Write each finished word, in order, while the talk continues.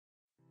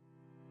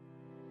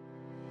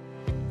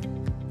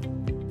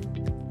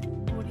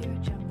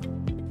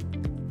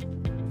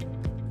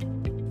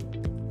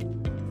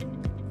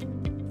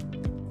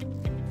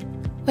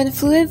When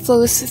fluid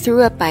flows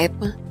through a pipe,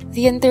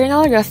 the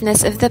internal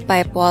roughness of the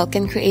pipe wall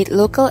can create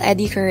local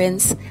eddy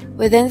currents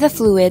within the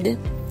fluid,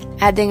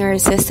 adding a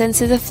resistance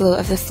to the flow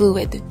of the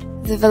fluid.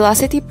 The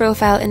velocity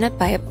profile in a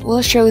pipe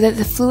will show that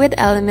the fluid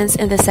elements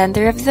in the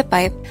center of the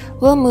pipe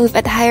will move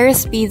at higher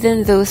speed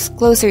than those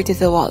closer to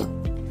the wall.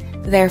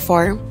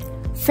 Therefore,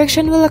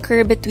 friction will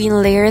occur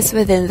between layers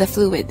within the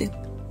fluid.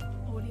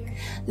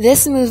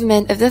 This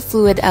movement of the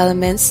fluid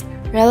elements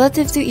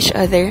relative to each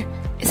other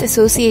is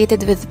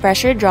associated with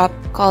pressure drop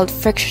called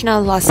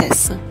frictional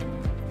losses.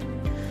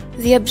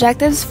 The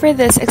objectives for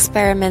these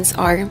experiments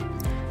are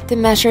to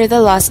measure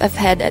the loss of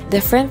head at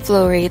different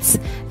flow rates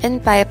in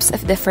pipes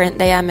of different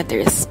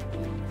diameters,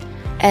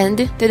 and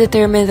to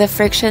determine the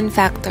friction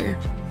factor.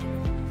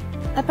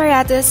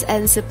 Apparatus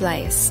and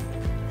supplies.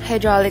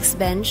 Hydraulics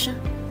bench,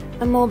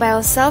 a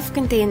mobile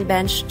self-contained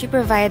bench to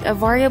provide a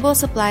variable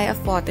supply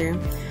of water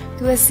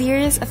to a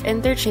series of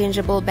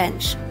interchangeable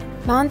bench,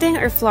 mounting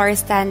or floor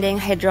standing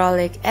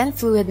hydraulic and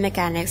fluid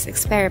mechanics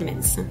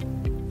experiments.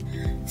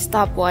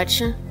 Stopwatch,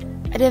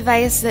 a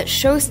device that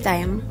shows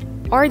time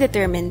or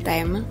determine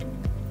time.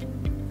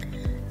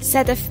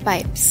 Set of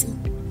pipes.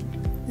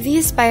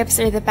 These pipes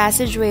are the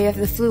passageway of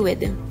the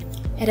fluid.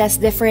 It has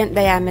different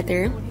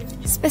diameter,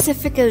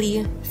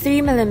 specifically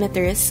 3 mm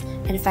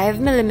and 5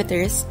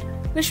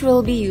 mm, which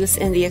will be used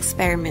in the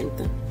experiment.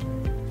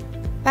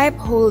 Pipe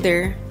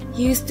holder,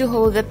 used to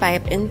hold the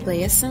pipe in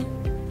place.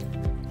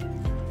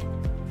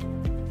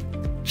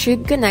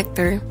 Tube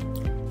connector.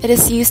 It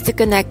is used to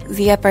connect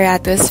the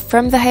apparatus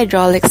from the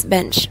hydraulics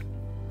bench.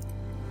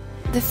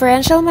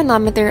 Differential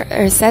manometer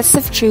are sets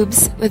of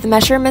tubes with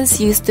measurements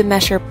used to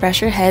measure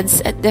pressure heads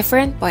at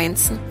different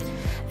points,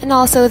 and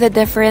also the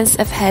difference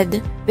of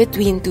head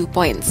between 2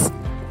 points.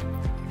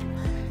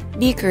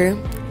 Beaker,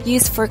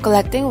 used for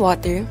collecting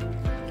water,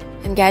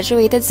 and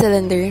graduated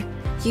cylinder,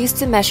 used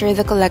to measure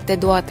the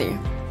collected water.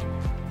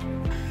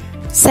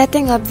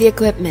 Setting up the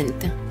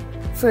equipment.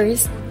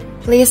 First,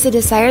 place the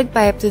desired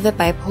pipe to the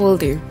pipe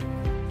holder.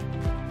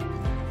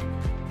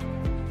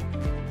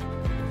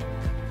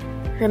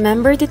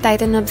 Remember to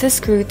tighten up the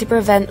screw to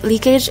prevent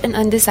leakage and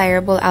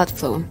undesirable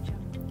outflow.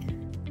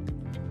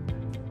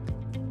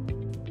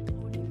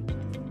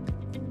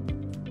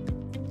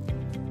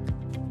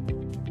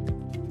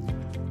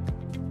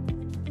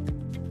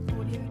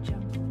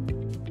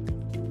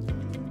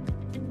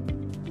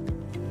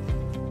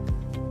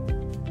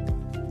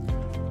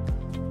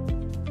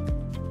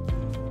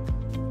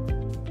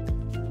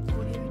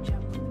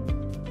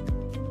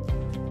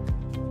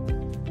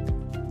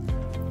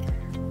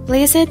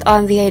 Place it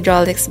on the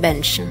hydraulics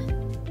bench.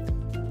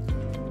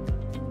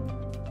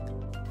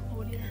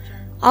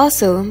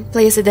 Also,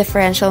 place a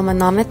differential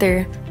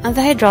manometer on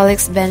the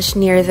hydraulics bench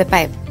near the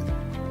pipe.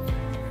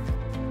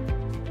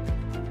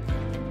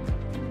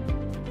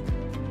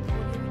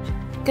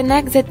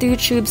 Connect the 2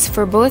 tubes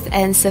for both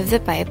ends of the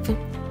pipe.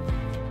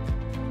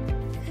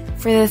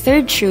 For the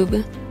 3rd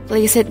tube,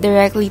 place it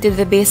directly to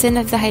the basin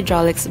of the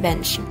hydraulics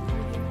bench.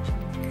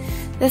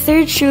 The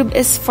 3rd tube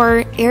is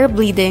for air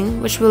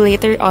bleeding, which will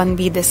later on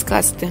be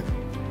discussed.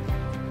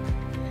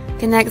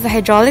 Connect the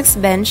hydraulics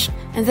bench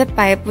and the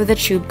pipe with the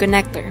tube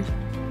connector.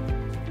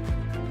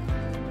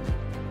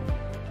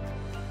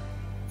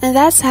 And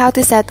that's how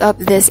to set up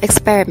this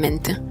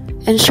experiment.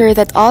 Ensure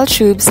that all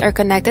tubes are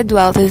connected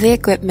well to the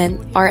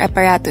equipment or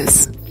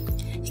apparatus.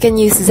 You can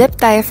use zip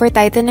tie for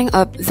tightening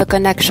up the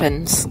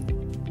connections.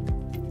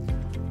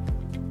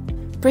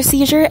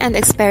 Procedure and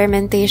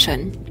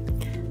experimentation.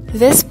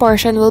 This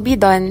portion will be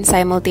done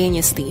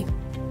simultaneously.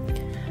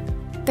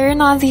 Turn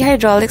on the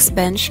hydraulics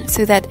bench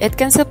so that it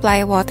can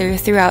supply water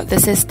throughout the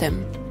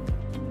system.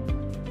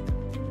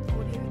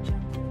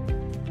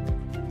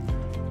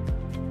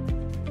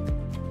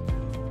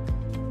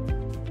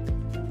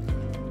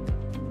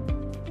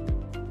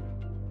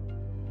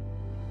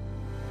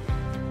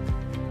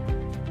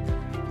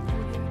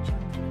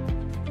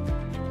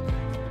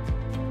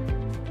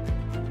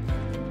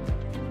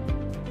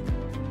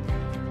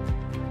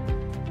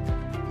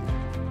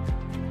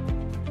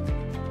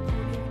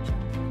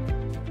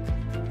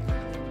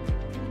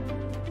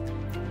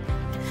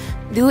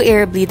 Do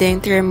air bleeding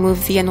to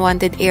remove the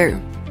unwanted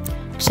air.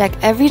 Check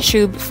every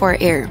tube for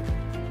air.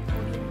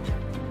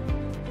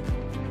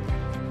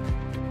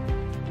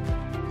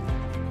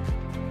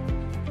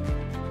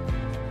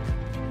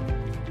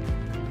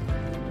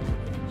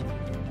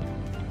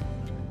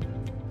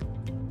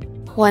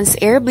 Once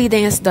air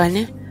bleeding is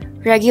done,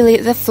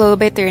 regulate the flow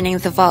by turning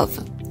the valve.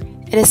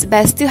 It is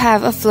best to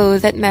have a flow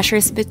that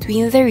measures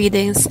between the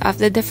readings of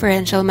the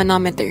differential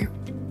manometer.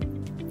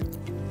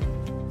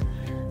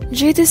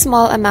 Due to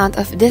small amount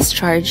of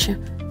discharge,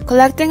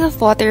 collecting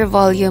of water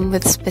volume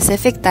with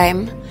specific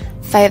time,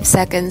 5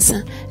 seconds,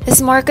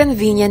 is more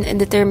convenient in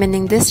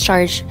determining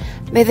discharge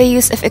by the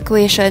use of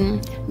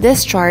equation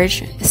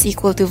discharge is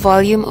equal to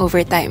volume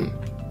over time.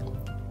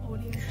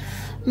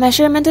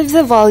 Measurement of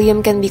the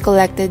volume can be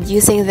collected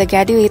using the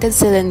graduated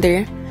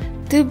cylinder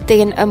to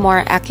obtain a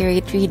more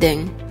accurate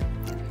reading.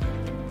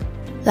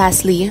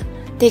 Lastly,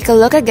 Take a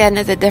look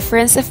again at the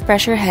difference of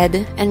pressure head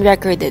and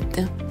record it.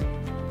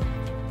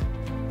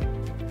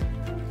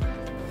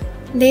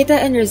 Data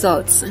and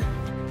results.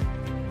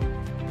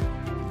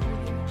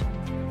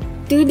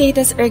 Two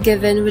data are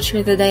given, which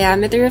are the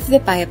diameter of the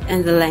pipe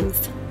and the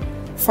length.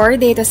 4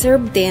 data are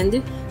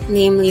obtained,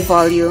 namely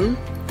volume,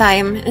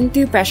 time, and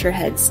 2 pressure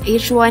heads,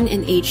 H1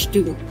 and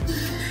H2.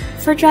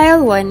 For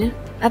trial 1,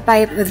 a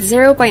pipe with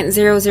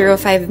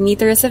 0.005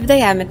 meters of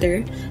diameter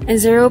and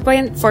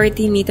 0.40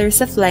 meters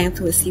of length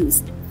was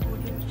used.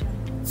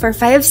 For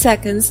 5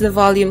 seconds, the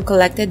volume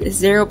collected is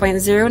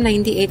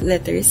 0.098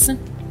 liters,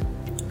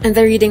 and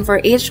the reading for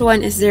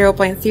H1 is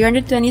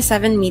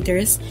 0.327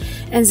 meters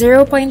and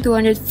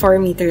 0.204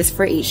 meters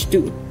for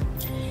H2.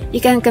 You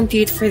can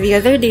compute for the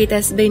other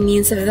data by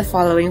means of the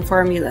following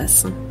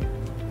formulas.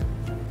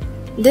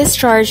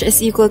 Discharge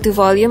is equal to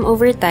volume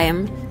over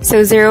time,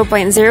 so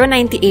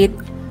 0.098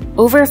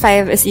 over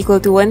 5 is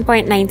equal to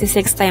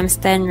 1.96 times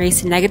 10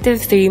 raised to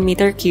negative 3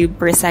 meter cubed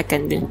per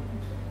second.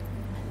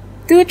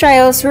 2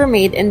 trials were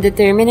made in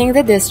determining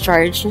the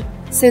discharge,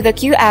 so the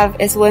QAV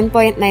is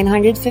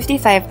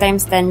 1.955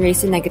 times 10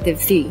 raised to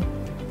negative 3.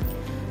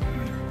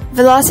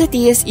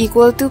 Velocity is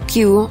equal to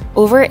Q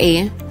over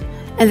A,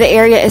 and the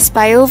area is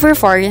pi over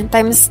 4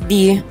 times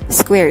D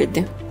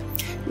squared.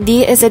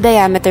 D is the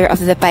diameter of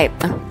the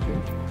pipe.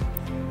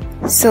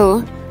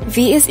 So,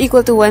 V is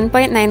equal to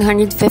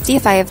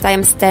 1.955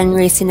 times 10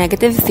 raised to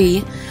negative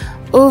 3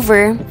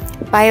 over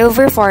pi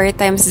over 4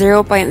 times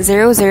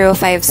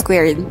 0.005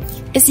 squared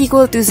is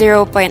equal to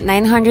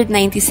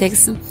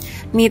 0.996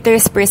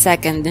 meters per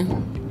second.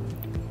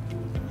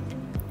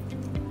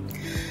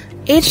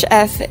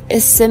 HF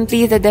is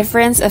simply the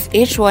difference of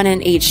H1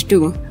 and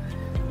H2.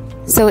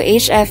 So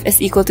HF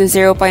is equal to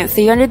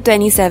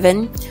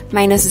 0.327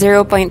 minus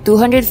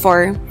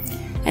 0.204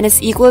 and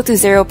is equal to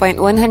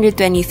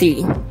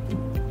 0.123.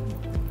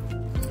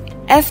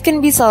 F can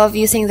be solved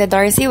using the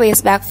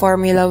Darcy-Weisbach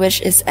formula, which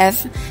is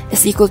F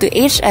is equal to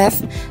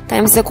HF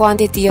times the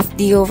quantity of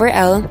D over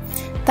L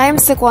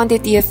times the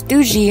quantity of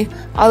 2G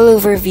all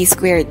over V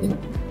squared.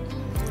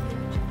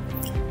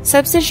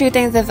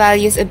 Substituting the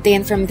values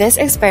obtained from this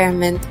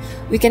experiment,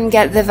 we can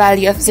get the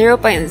value of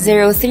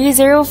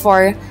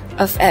 0.0304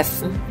 of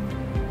F.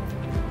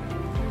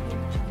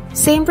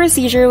 Same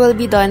procedure will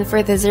be done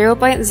for the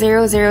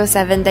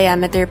 0.007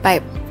 diameter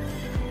pipe.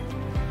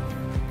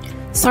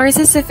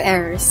 Sources of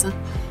errors.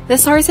 The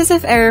sources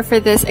of error for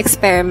this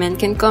experiment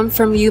can come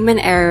from human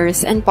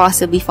errors and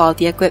possibly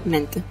faulty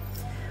equipment.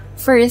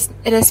 First,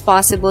 it is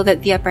possible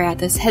that the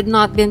apparatus had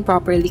not been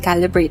properly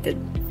calibrated.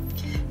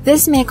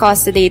 This may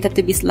cause the data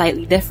to be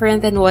slightly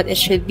different than what it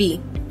should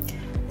be.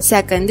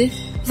 Second,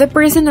 the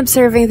person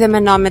observing the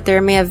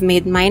manometer may have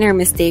made minor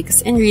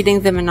mistakes in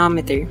reading the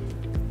manometer.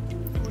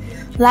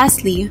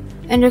 Lastly,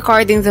 in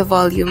recording the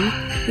volume,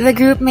 the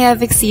group may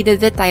have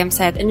exceeded the time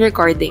set in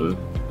recording.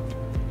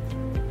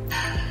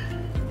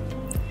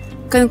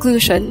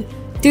 Conclusion: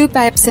 2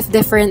 pipes of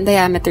different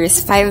diameters,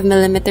 5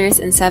 mm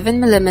and 7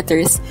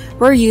 mm,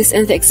 were used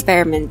in the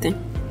experiment.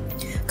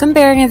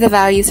 Comparing the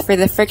values for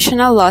the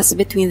frictional loss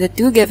between the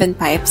 2 given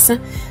pipes,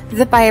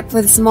 the pipe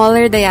with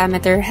smaller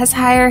diameter has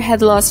higher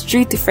head loss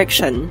due to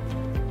friction.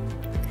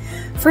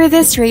 For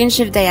this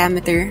range of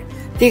diameter,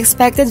 the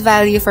expected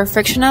value for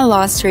frictional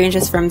loss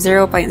ranges from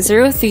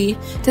 0.03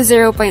 to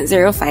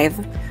 0.05,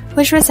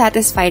 which was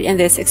satisfied in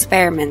this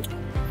experiment.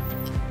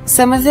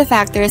 Some of the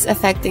factors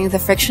affecting the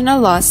frictional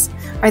loss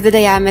are the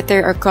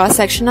diameter or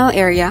cross-sectional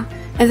area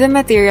and the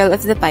material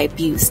of the pipe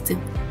used.